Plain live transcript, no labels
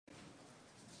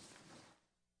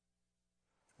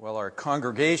Well, our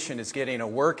congregation is getting a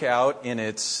workout in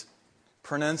its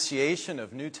pronunciation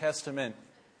of New Testament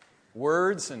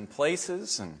words and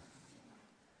places. And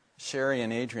Sherry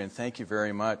and Adrian, thank you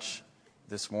very much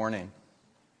this morning.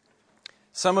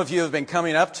 Some of you have been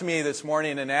coming up to me this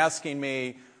morning and asking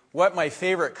me what my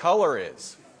favorite color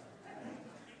is.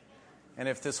 And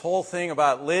if this whole thing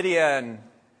about Lydia and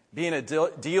being a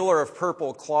dealer of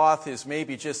purple cloth is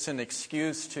maybe just an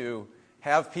excuse to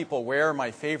have people wear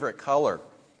my favorite color.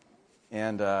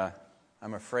 And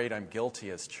I'm afraid I'm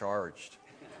guilty as charged.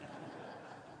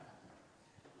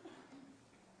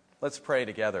 Let's pray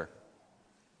together.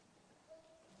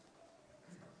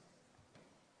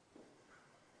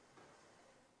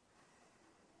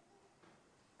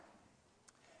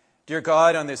 Dear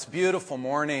God, on this beautiful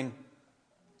morning,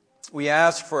 we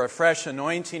ask for a fresh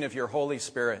anointing of your Holy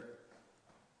Spirit.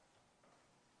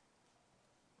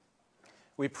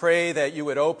 We pray that you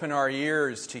would open our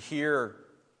ears to hear,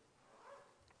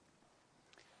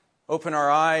 open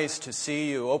our eyes to see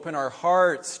you, open our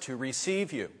hearts to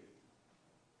receive you,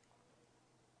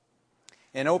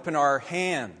 and open our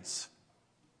hands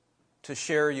to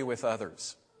share you with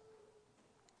others.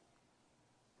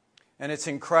 And it's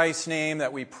in Christ's name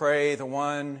that we pray, the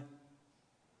one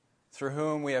through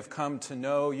whom we have come to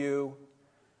know you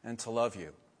and to love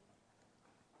you.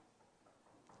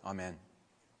 Amen.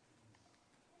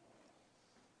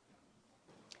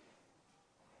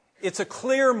 It's a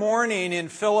clear morning in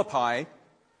Philippi,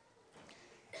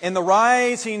 and the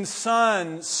rising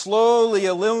sun slowly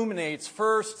illuminates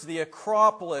first the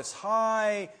Acropolis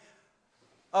high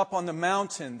up on the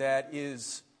mountain that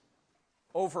is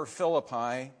over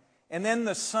Philippi, and then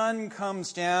the sun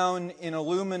comes down and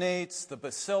illuminates the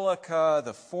basilica,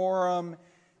 the forum,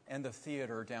 and the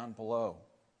theater down below.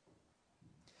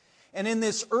 And in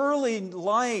this early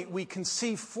light, we can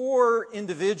see four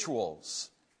individuals: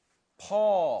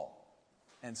 Paul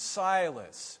and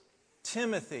Silas,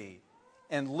 Timothy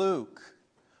and Luke,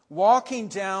 walking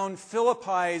down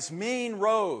Philippi's main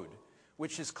road,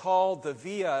 which is called the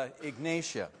Via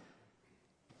Egnatia.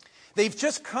 They've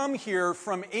just come here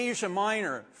from Asia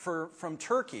Minor, from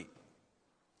Turkey,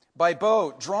 by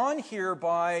boat, drawn here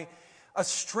by a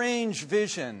strange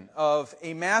vision of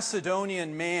a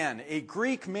Macedonian man, a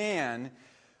Greek man,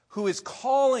 who is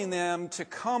calling them to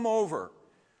come over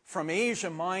from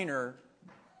Asia Minor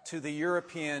to the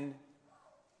European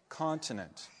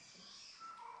continent.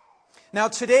 Now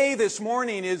today, this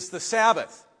morning, is the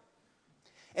Sabbath,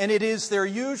 and it is their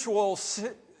usual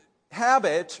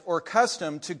habit or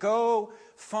custom to go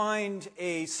find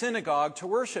a synagogue to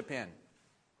worship in.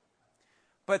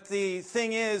 But the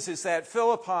thing is that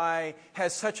Philippi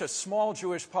has such a small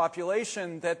Jewish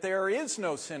population that there is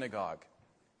no synagogue.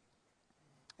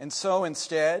 And so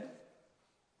instead,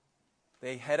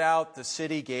 they head out the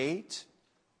city gate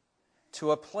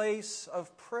to a place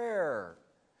of prayer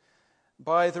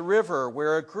by the river,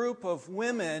 where a group of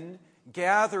women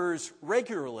gathers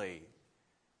regularly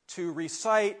to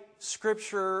recite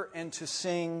Scripture and to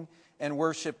sing and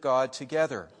worship God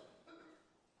together.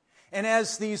 And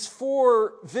as these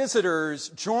four visitors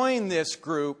join this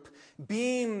group,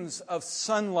 beams of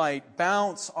sunlight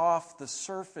bounce off the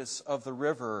surface of the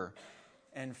river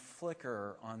and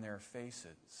flicker on their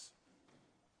faces.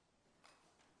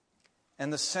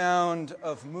 And the sound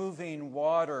of moving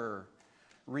water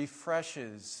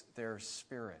refreshes their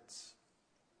spirits.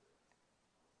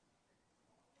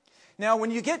 Now,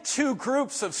 when you get two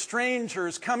groups of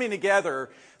strangers coming together,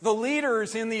 the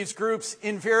leaders in these groups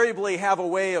invariably have a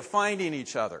way of finding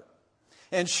each other.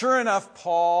 And sure enough,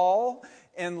 Paul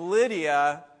and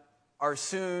Lydia are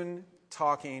soon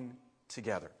talking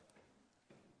together.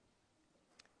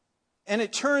 And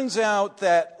it turns out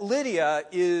that Lydia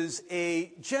is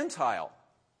a Gentile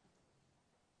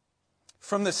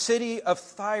from the city of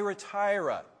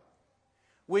Thyatira,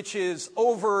 which is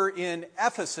over in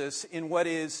Ephesus in what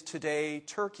is today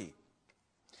Turkey.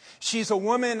 She's a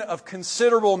woman of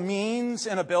considerable means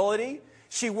and ability.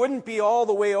 She wouldn't be all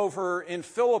the way over in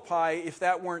Philippi if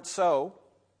that weren't so.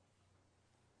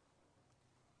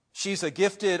 She's a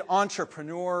gifted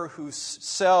entrepreneur who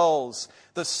sells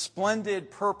the splendid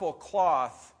purple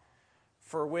cloth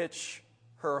for which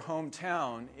her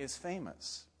hometown is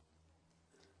famous.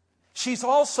 She's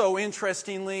also,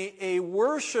 interestingly, a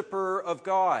worshiper of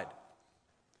God.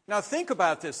 Now think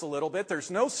about this a little bit.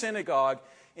 There's no synagogue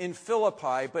in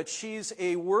Philippi, but she's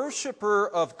a worshiper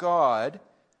of God,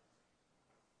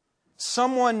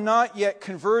 someone not yet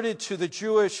converted to the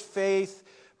Jewish faith,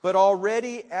 but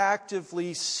already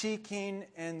actively seeking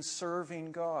and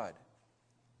serving God.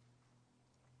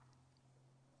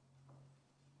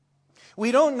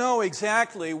 We don't know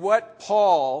exactly what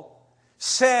Paul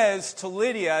says to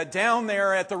Lydia down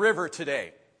there at the river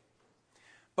today.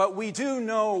 But we do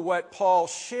know what Paul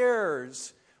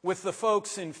shares with the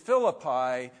folks in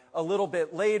Philippi a little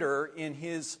bit later in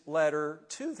his letter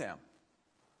to them.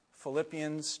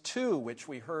 Philippians 2, which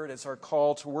we heard as our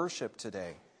call to worship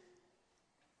today.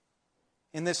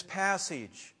 In this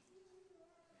passage,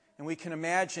 and we can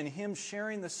imagine him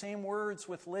sharing the same words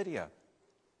with Lydia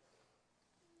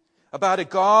about a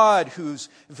God whose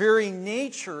very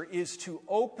nature is to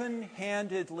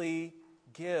open-handedly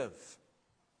give.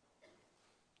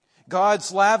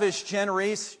 God's lavish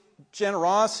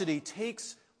generosity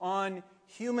takes on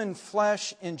human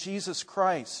flesh in Jesus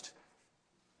Christ,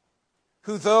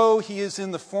 who, though he is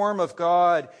in the form of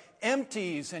God,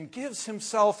 empties and gives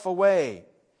himself away,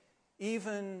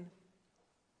 even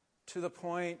to the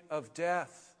point of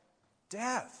death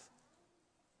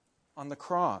on the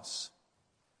cross.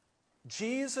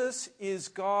 Jesus is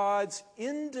God's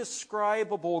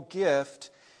indescribable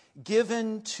gift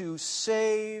given to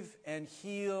save and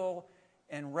heal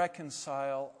and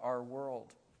reconcile our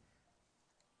world.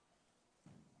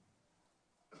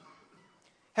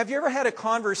 Have you ever had a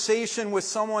conversation with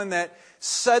someone that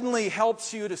suddenly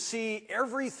helps you to see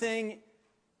everything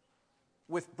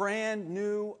with brand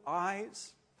new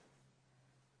eyes?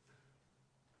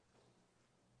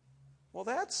 Well,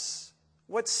 that's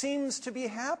what seems to be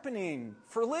happening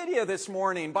for Lydia this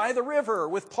morning by the river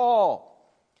with Paul,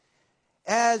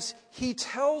 as he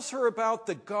tells her about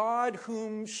the God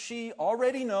whom she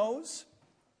already knows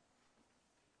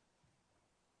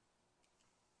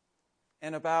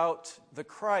and about the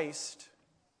Christ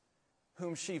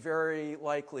whom she very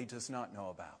likely does not know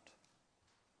about.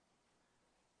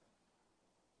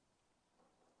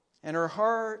 And her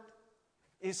heart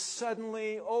is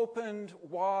suddenly opened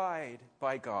wide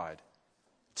by God,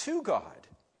 to God.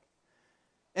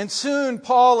 And soon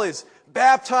Paul is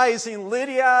baptizing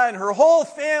Lydia and her whole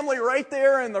family right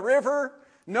there in the river.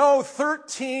 No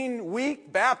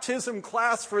 13-week baptism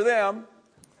class for them.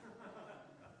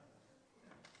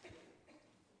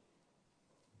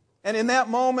 And in that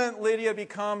moment, Lydia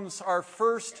becomes our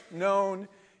first known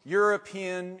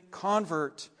European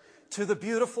convert to the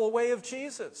beautiful way of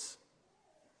Jesus.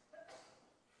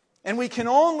 And we can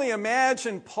only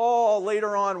imagine Paul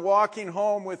later on walking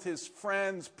home with his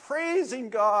friends,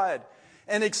 praising God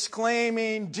and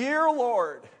exclaiming, "Dear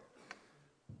Lord,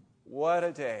 what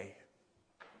a day.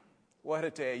 What a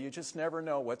day. You just never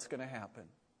know what's going to happen."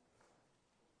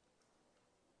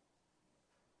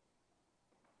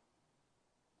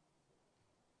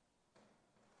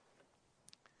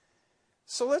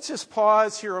 So let's just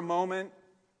pause here a moment,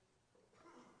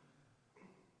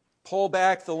 pull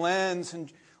back the lens,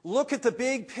 and look at the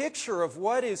big picture of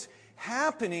what is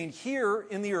happening here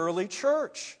in the early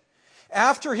church.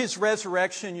 After his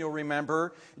resurrection, you'll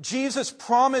remember, Jesus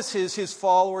promises his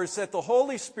followers that the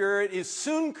Holy Spirit is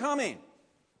soon coming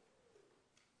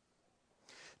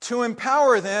to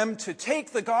empower them to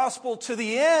take the gospel to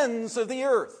the ends of the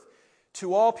earth,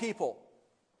 to all people.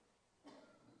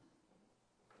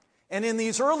 And in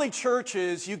these early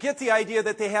churches, you get the idea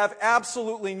that they have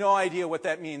absolutely no idea what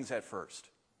that means at first.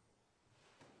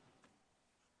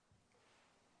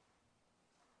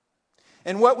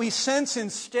 And what we sense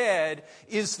instead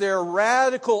is their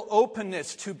radical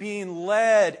openness to being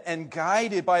led and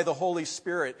guided by the Holy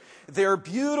Spirit, their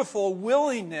beautiful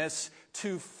willingness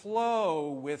to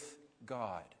flow with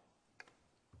God.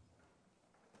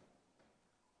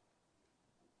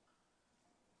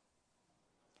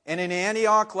 And in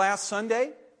Antioch last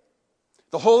Sunday,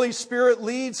 the Holy Spirit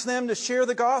leads them to share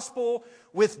the gospel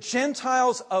with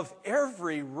Gentiles of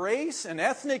every race and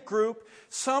ethnic group,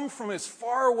 some from as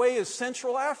far away as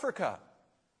Central Africa.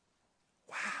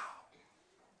 Wow.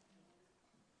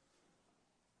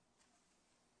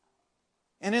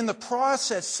 And in the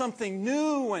process, something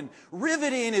new and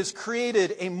riveting is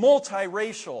created, a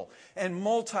multiracial and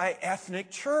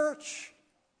multi-ethnic church.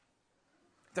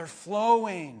 They're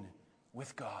flowing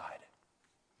with God.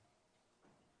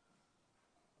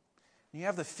 You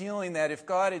have the feeling that if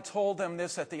God had told them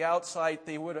this at the outset,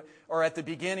 they would, or at the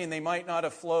beginning, they might not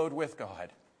have flowed with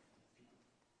God.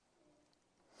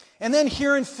 And then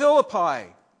here in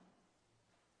Philippi,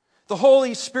 the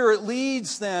Holy Spirit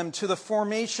leads them to the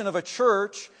formation of a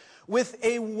church with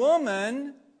a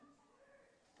woman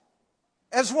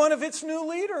as one of its new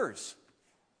leaders.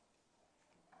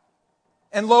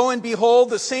 And lo and behold,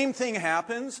 the same thing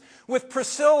happens with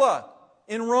Priscilla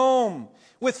in Rome,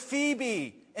 with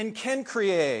Phoebe in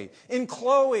Cenchreae, in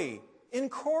Chloe, in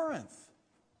Corinth.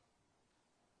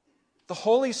 The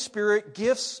Holy Spirit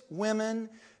gifts women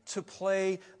to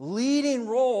play leading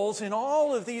roles in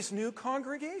all of these new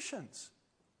congregations.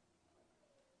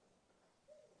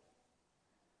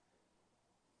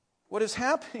 What is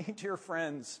happening, dear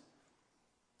friends,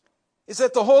 is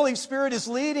that the Holy Spirit is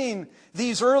leading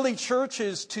these early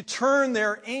churches to turn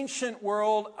their ancient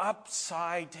world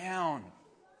upside down.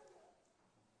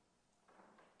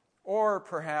 Or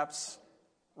perhaps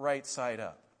right side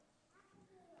up.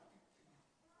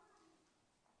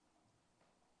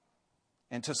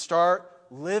 And to start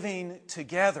living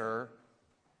together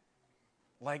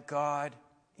like God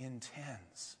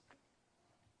intends.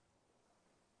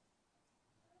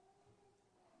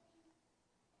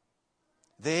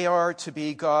 They are to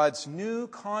be God's new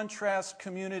contrast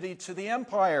community to the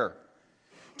empire.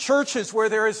 Churches where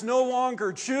there is no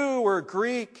longer Jew or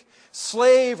Greek,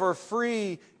 slave or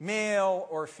free, male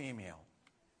or female.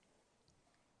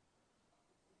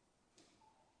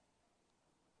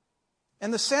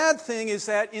 And the sad thing is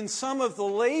that in some of the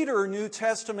later New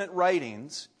Testament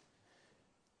writings,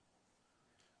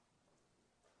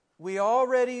 we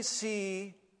already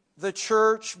see the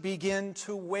church begin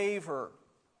to waver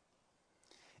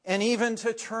and even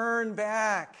to turn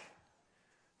back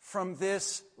from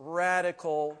this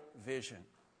radical vision.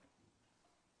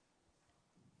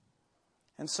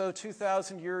 And so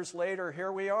 2,000 years later,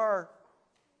 here we are,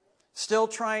 still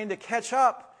trying to catch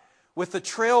up with the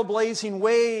trailblazing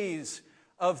ways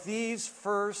of these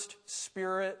first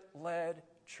Spirit-led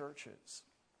churches.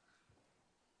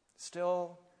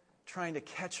 Still trying to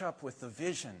catch up with the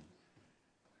vision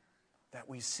that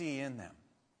we see in them.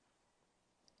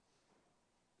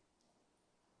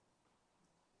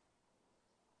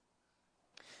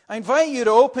 I invite you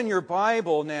to open your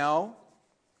Bible now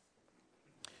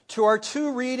to our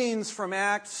two readings from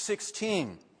Acts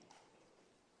 16.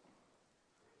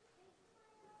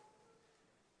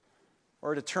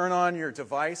 Or to turn on your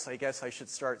device, I guess I should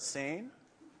start saying.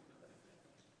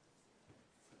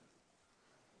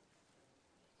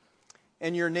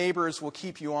 And your neighbors will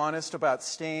keep you honest about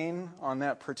staying on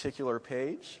that particular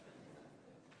page.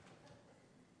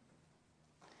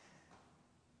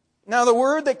 Now, the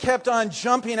word that kept on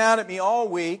jumping out at me all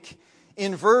week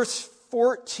in verse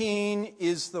 14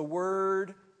 is the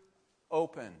word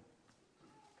open.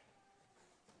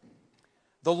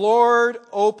 The Lord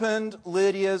opened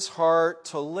Lydia's heart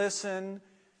to listen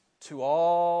to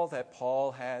all that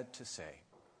Paul had to say.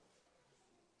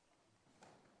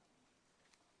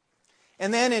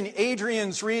 And then in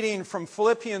Adrian's reading from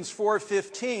Philippians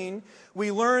 4:15,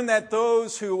 we learn that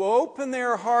those who open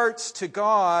their hearts to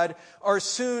God are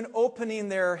soon opening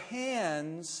their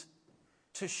hands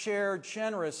to share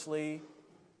generously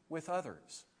with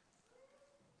others.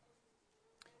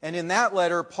 And in that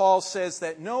letter, Paul says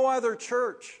that no other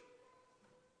church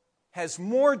has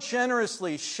more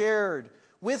generously shared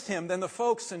with him than the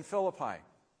folks in Philippi.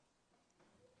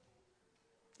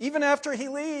 Even after he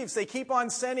leaves, they keep on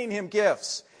sending him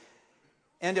gifts.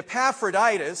 And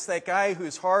Epaphroditus, that guy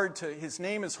his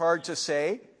name is hard to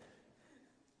say,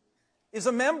 is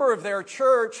a member of their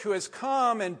church who has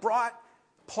come and brought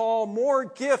Paul more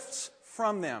gifts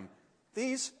from them.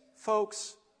 These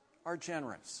folks are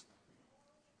generous.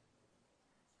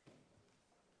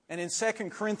 And in 2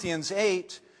 Corinthians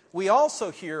 8, we also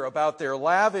hear about their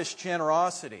lavish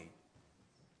generosity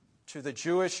to the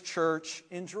Jewish church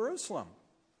in Jerusalem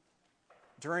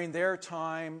during their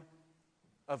time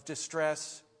of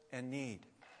distress and need.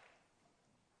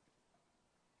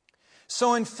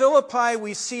 So in Philippi,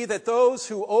 we see that those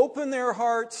who open their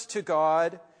hearts to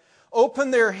God,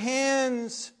 open their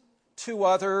hands to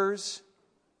others,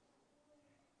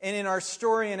 and in our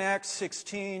story in Acts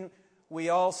 16, we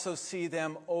also see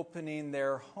them opening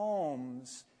their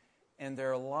homes and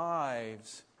their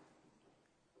lives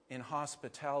in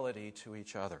hospitality to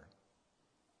each other.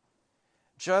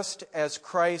 Just as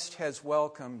Christ has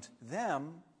welcomed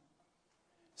them,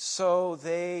 so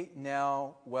they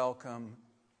now welcome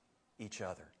each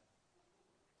other.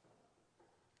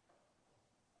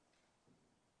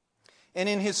 And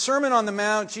in his Sermon on the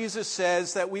Mount, Jesus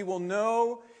says that we will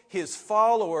know his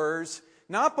followers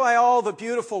not by all the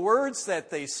beautiful words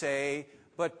that they say,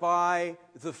 but by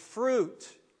the fruit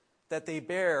that they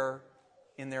bear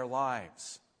in their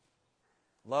lives.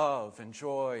 Love and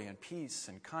joy and peace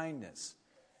and kindness.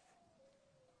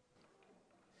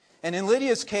 And in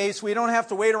Lydia's case, we don't have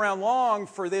to wait around long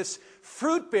for this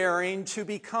fruit-bearing to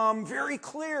become very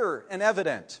clear and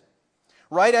evident.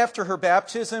 Right after her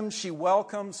baptism, she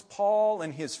welcomes Paul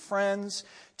and his friends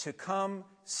to come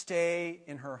stay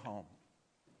in her home.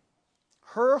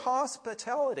 Her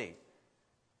hospitality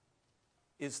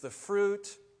is the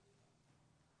fruit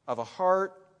of a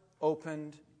heart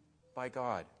opened by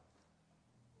God.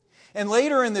 And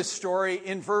later in this story,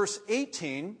 in verse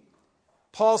 18,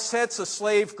 Paul sets a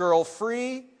slave girl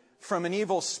free from an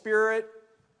evil spirit,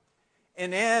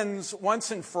 and ends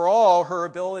once and for all her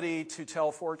ability to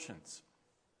tell fortunes.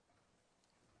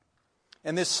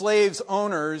 And this slave's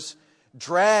owners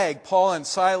drag Paul and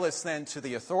Silas then to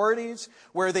the authorities,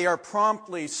 where they are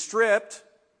promptly stripped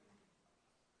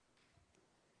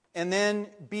and then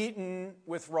beaten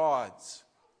with rods.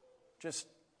 Just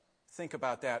think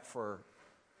about that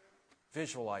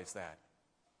visualize that.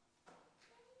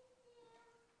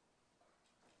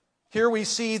 Here we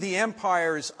see the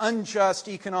empire's unjust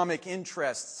economic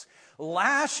interests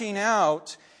lashing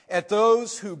out at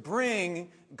those who bring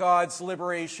God's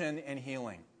liberation and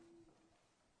healing.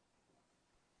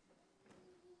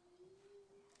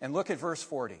 And look at verse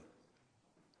 40.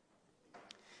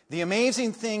 The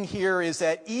amazing thing here is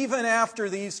that even after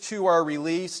these two are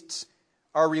released,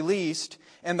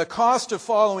 and the cost of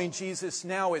following Jesus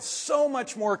now is so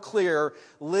much more clear,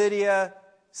 Lydia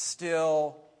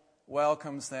still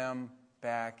welcomes them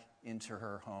back into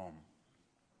her home.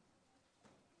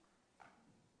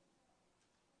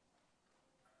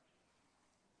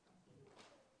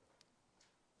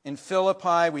 In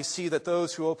Philippi, we see that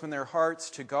those who open their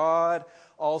hearts to God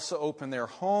also open their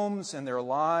homes and their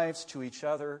lives to each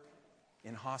other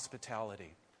in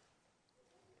hospitality.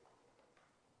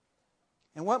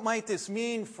 And what might this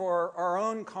mean for our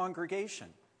own congregation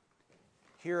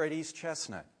here at East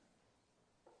Chestnut?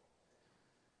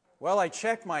 Well, I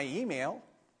checked my email,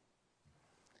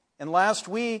 and last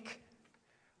week,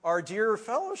 our dear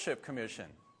Fellowship Commission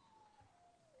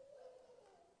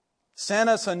sent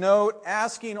us a note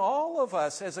asking all of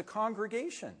us as a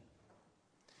congregation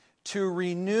to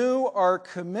renew our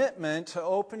commitment to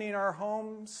opening our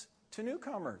homes to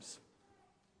newcomers.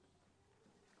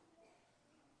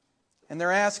 And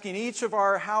they're asking each of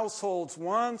our households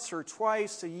once or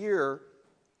twice a year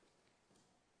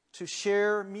to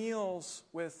share meals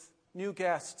with new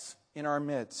guests in our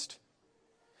midst.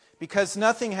 Because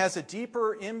nothing has a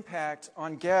deeper impact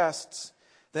on guests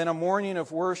than a morning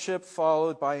of worship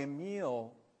followed by a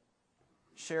meal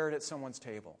shared at someone's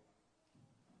table.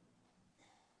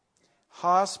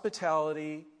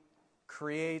 Hospitality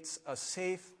creates a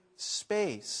safe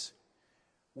space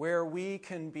where we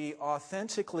can be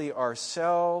authentically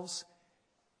ourselves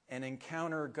and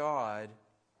encounter God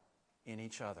in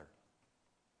each other.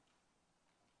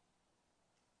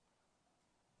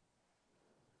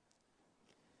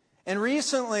 And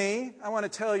recently, I want to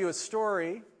tell you a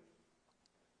story.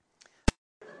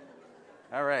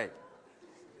 All right.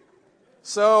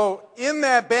 So, in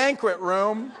that banquet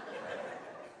room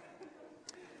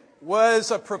was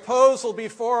a proposal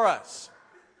before us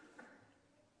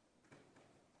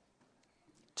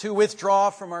to withdraw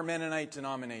from our Mennonite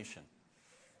denomination.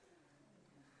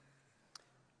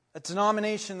 A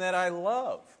denomination that I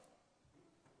love.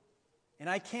 And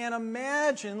I can't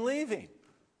imagine leaving.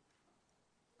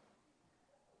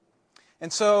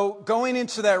 And so, going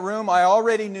into that room, I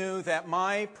already knew that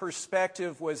my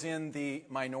perspective was in the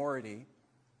minority.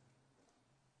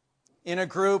 In a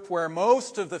group where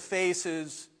most of the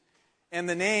faces and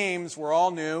the names were all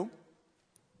new.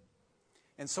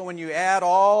 And so when you add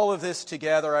all of this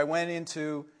together, I went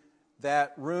into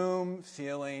that room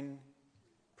feeling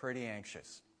pretty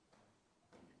anxious.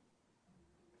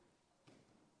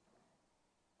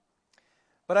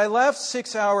 But I left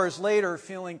 6 hours later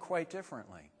feeling quite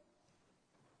differently.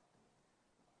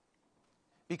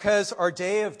 Because our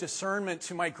day of discernment,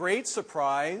 to my great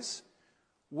surprise,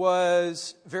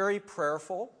 was very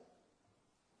prayerful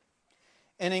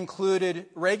and included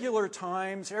regular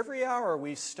times. Every hour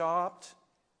we stopped,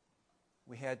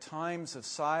 we had times of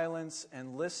silence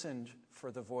and listened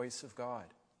for the voice of God.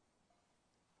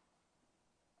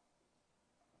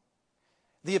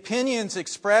 The opinions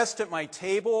expressed at my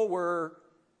table were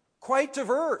quite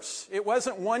diverse. It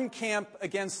wasn't one camp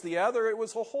against the other. It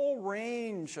was a whole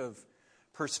range of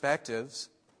perspectives.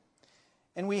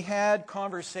 And we had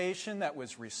conversation that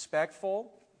was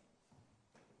respectful.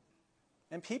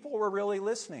 And people were really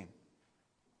listening.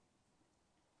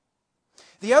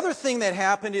 The other thing that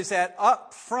happened is that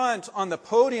up front on the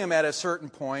podium at a certain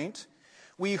point,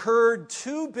 we heard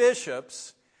two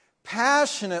bishops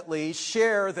passionately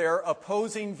share their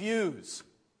opposing views.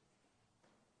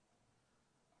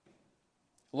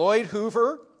 Lloyd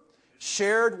Hoover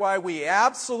shared why we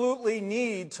absolutely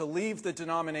need to leave the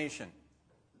denomination.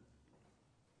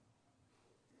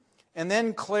 And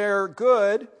then Claire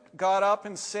Good got up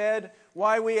and said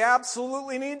why we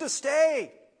absolutely need to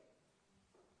stay.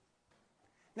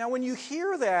 Now, when you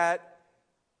hear that,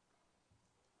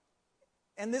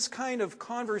 and this kind of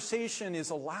conversation is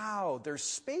allowed, there's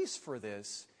space for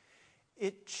this,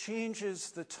 it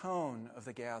changes the tone of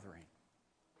the gathering.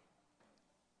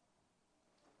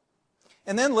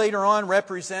 And then later on,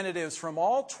 representatives from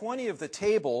all 20 of the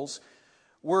tables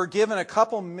were given a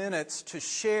couple minutes to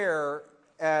share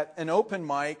at an open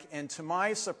mic, and to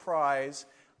my surprise,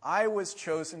 I was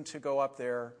chosen to go up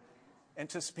there and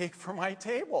to speak for my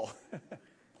table.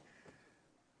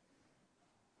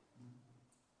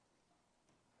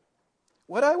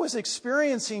 What I was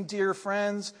experiencing, dear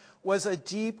friends, was a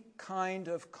deep kind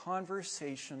of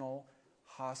conversational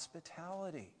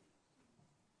hospitality.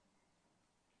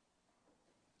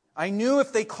 I knew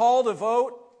if they called a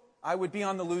vote, I would be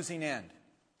on the losing end.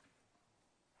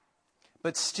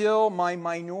 But still, my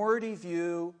minority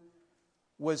view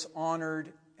was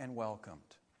honored and welcomed.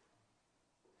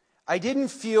 I didn't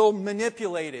feel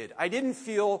manipulated. I didn't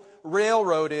feel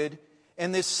railroaded.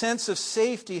 And this sense of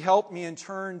safety helped me in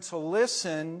turn to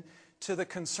listen to the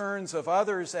concerns of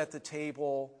others at the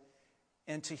table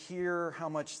and to hear how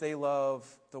much they love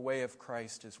the way of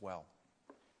Christ as well.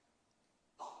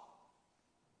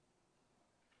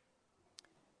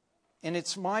 And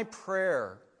it's my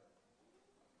prayer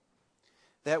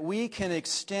that we can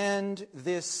extend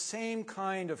this same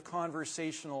kind of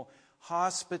conversational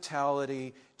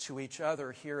hospitality to each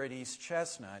other here at East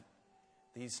Chestnut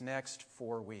these next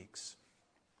 4 weeks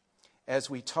as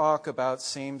we talk about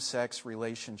same-sex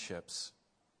relationships.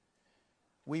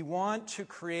 We want to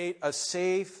create a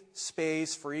safe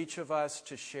space for each of us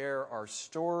to share our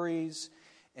stories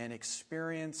and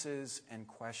experiences and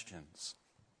questions.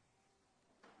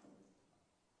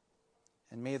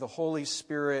 And may the Holy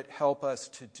Spirit help us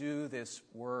to do this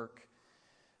work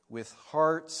with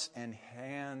hearts and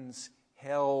hands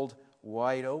held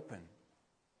wide open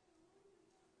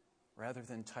rather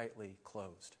than tightly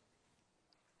closed.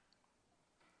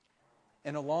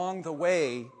 And along the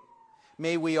way,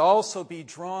 may we also be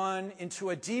drawn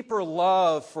into a deeper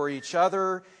love for each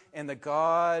other and the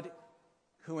God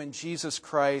who in Jesus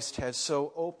Christ has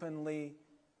so openly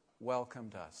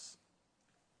welcomed us.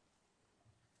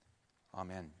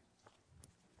 Amen.